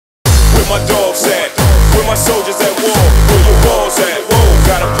my dogs at? Where my soldiers at war? Where your walls at? Whoa,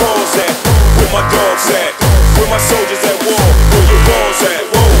 gotta pause that. Where my dogs at? Where my soldiers at war? Where your walls at?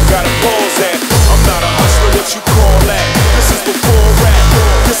 Whoa, gotta pause that. I'm not a hustler, what you call that? This is before rap,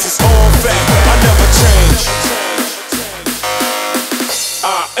 this is all fact. I never change.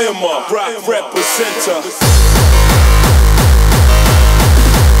 I am a rock representer.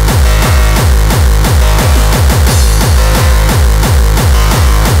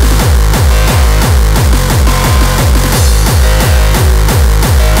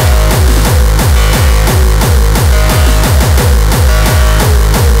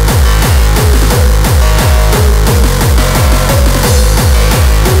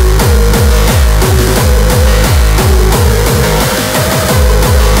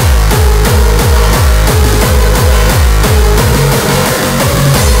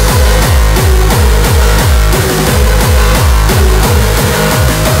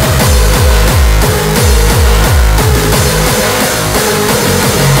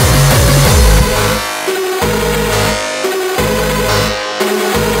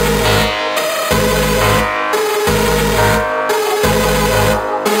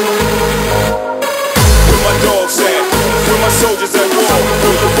 Soldiers at war,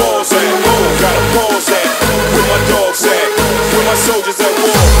 where your walls at? Oh, gotta pause that. Where my dogs at? Where my soldiers at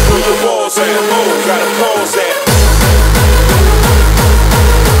war, where your walls at? Oh, gotta pause that.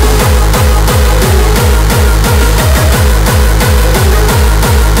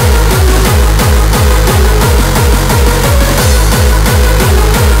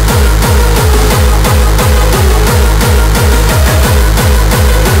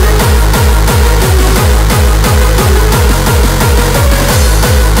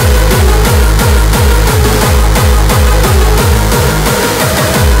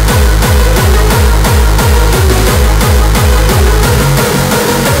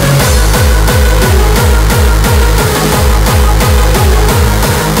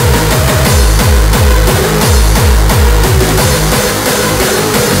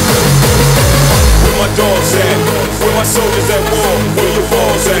 Dogs at? Where my soldiers at war? Where your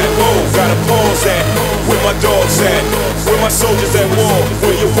walls at? Oh, gotta pause that. Where my dogs at? Where my soldiers at war?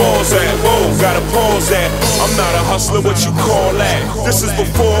 Where your walls at? Oh, gotta pause that. I'm not a hustler, what you call that? This is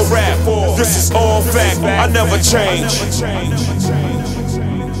before rap, this is all fact. I never change.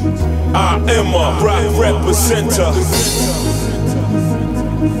 I am a rock representer.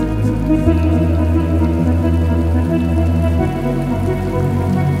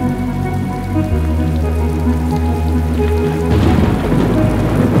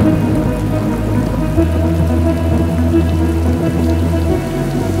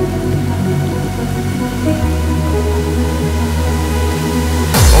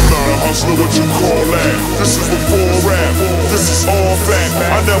 What you call that? This is before rap, this is all fact.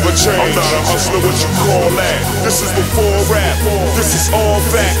 I never change. I'm not a hustler, what you call that? This is before rap, this is all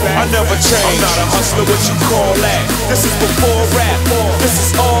fact. I never change. I'm not a hustler, what you call that? This is before rap, this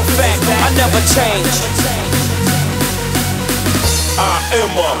is all fact. I never change. I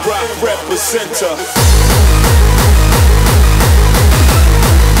am a rock representer.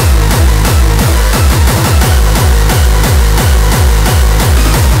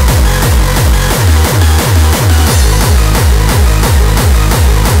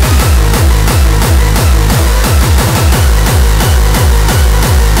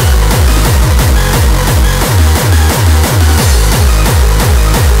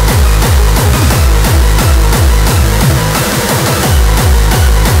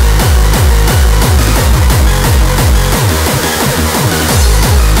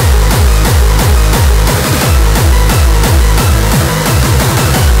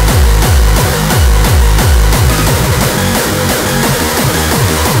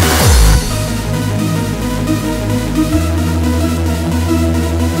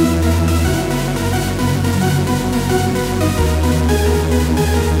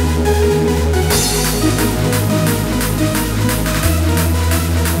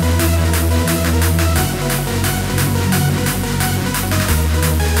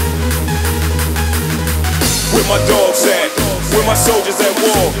 Where my dogs at? Where my soldiers at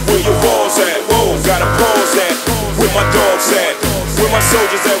war? Where your walls at? Whoa, gotta pause that. Where my dogs at? Where my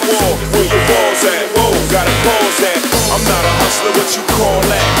soldiers at war? Where your walls at? Whoa, gotta pause that. I'm not a hustler, what you call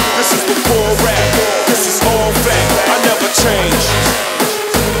that? This is before rap, this is all fact. I never change.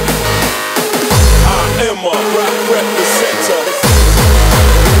 I am a rock representer.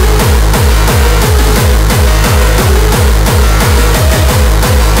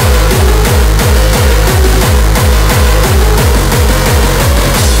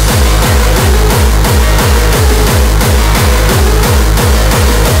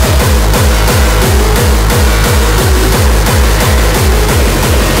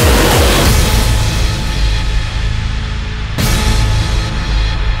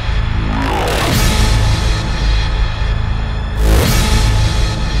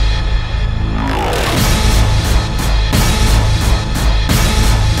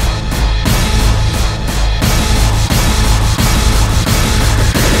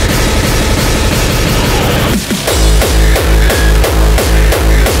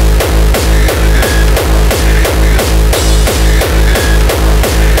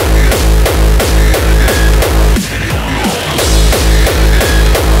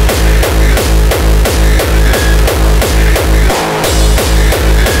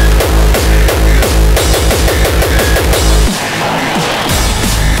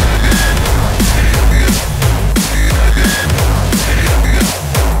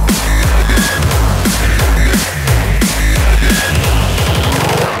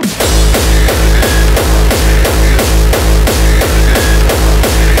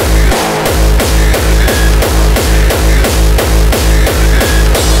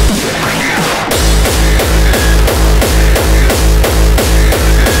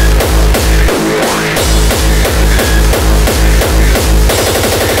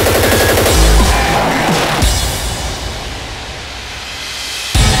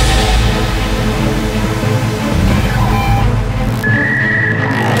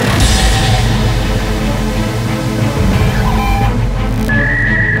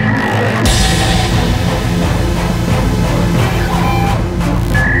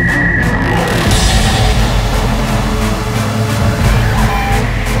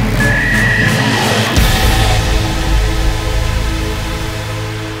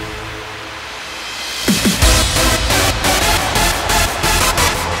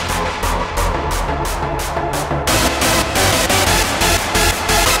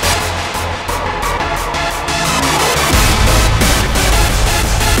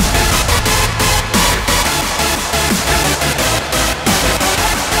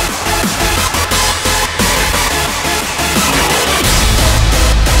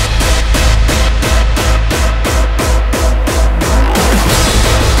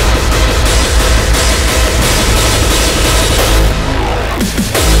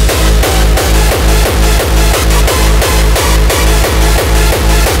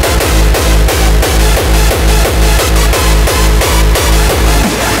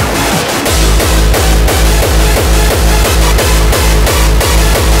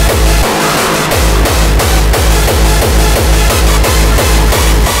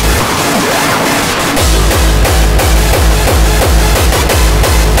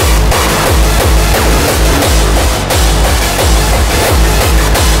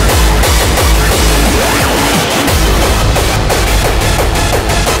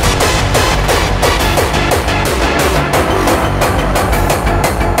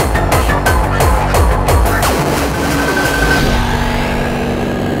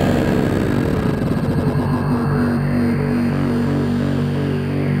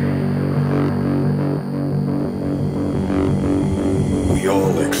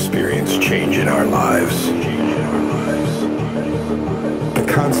 in our lives. The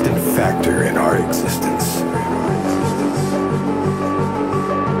constant factor in our existence.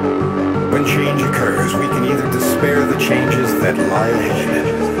 When change occurs, we can either despair the changes that lie ahead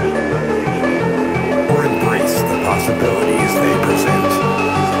or embrace the possibilities they present.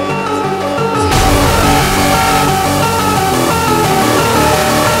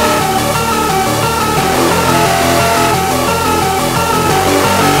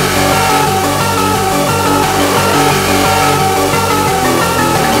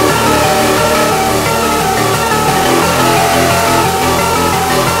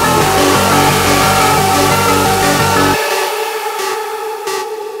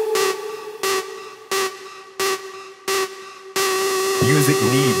 Music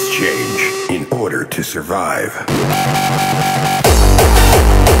needs change in order to survive.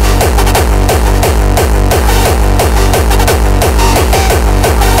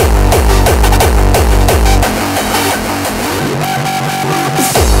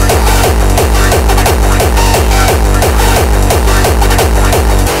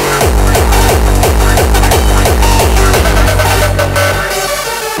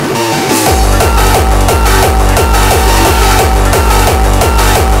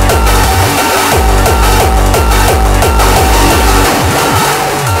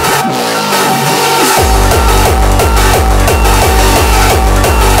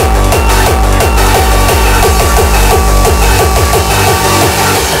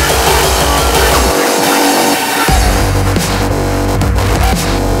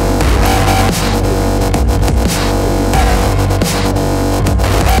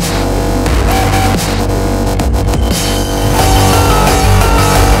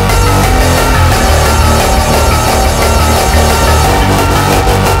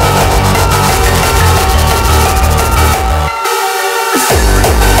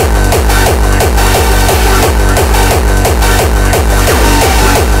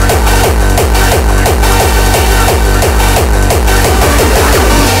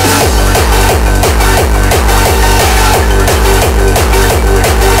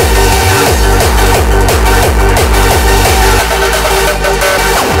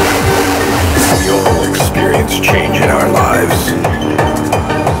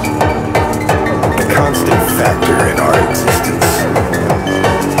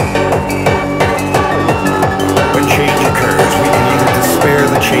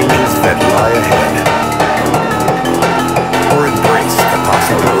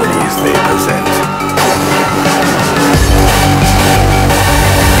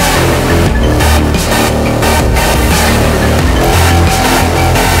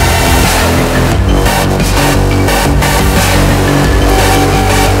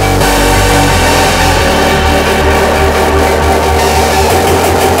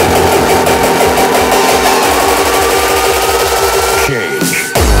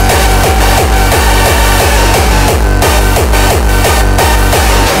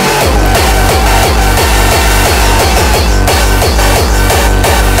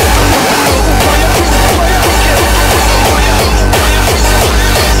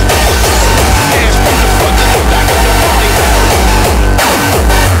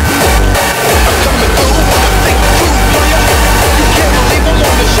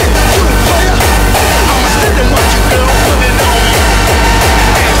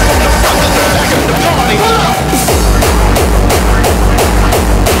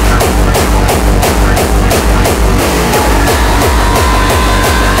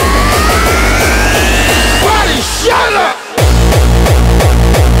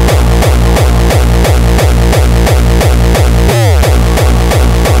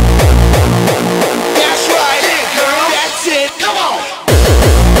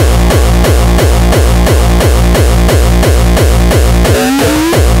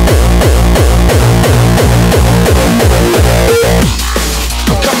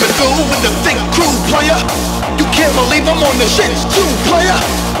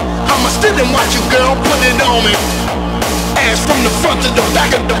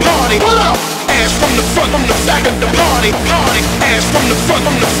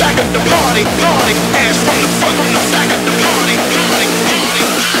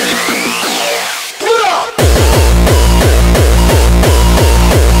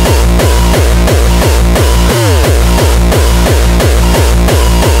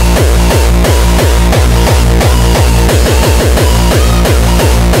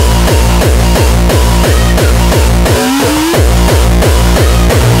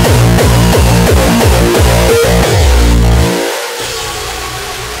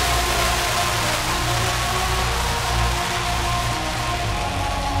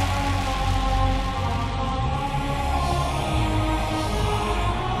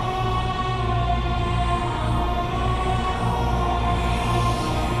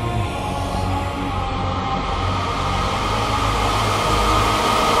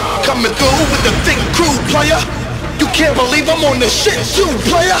 coming through with the thick crew, player. You can't believe I'm on the shit too,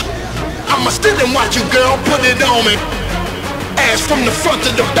 player. I'ma stand and watch you, girl, put it on me. Ass from the front to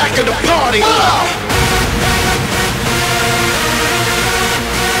the back of the party.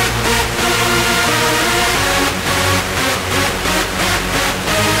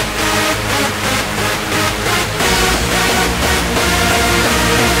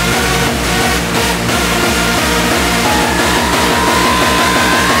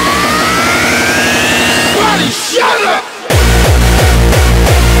 Shut up!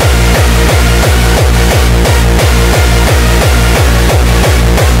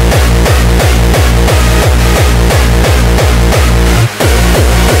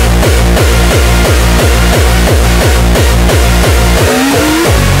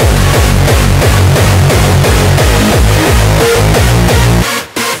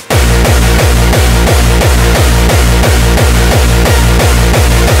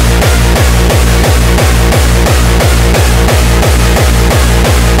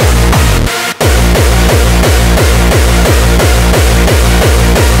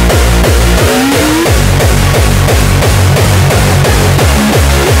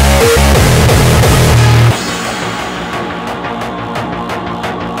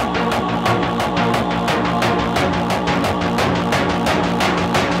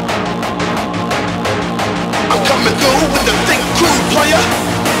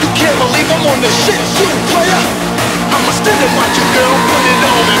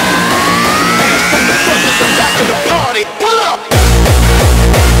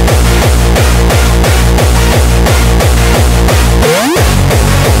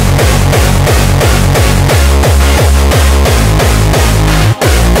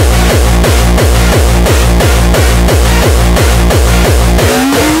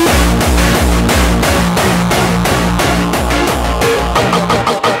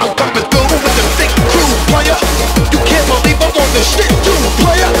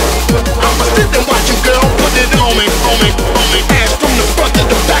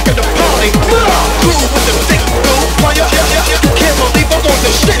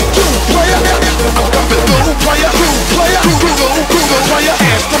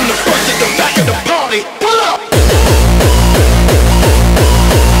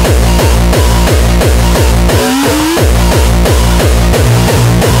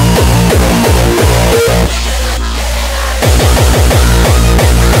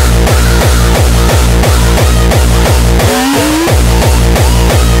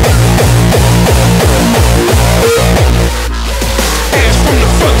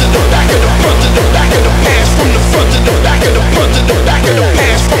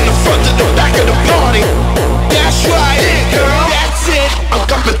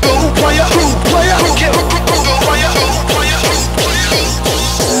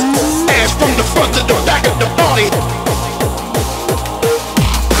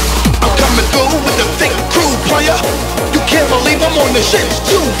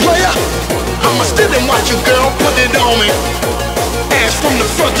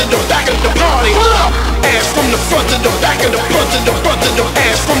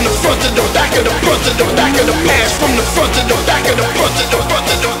 Ass from the front to the back of the front to the front to the front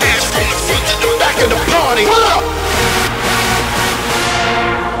to the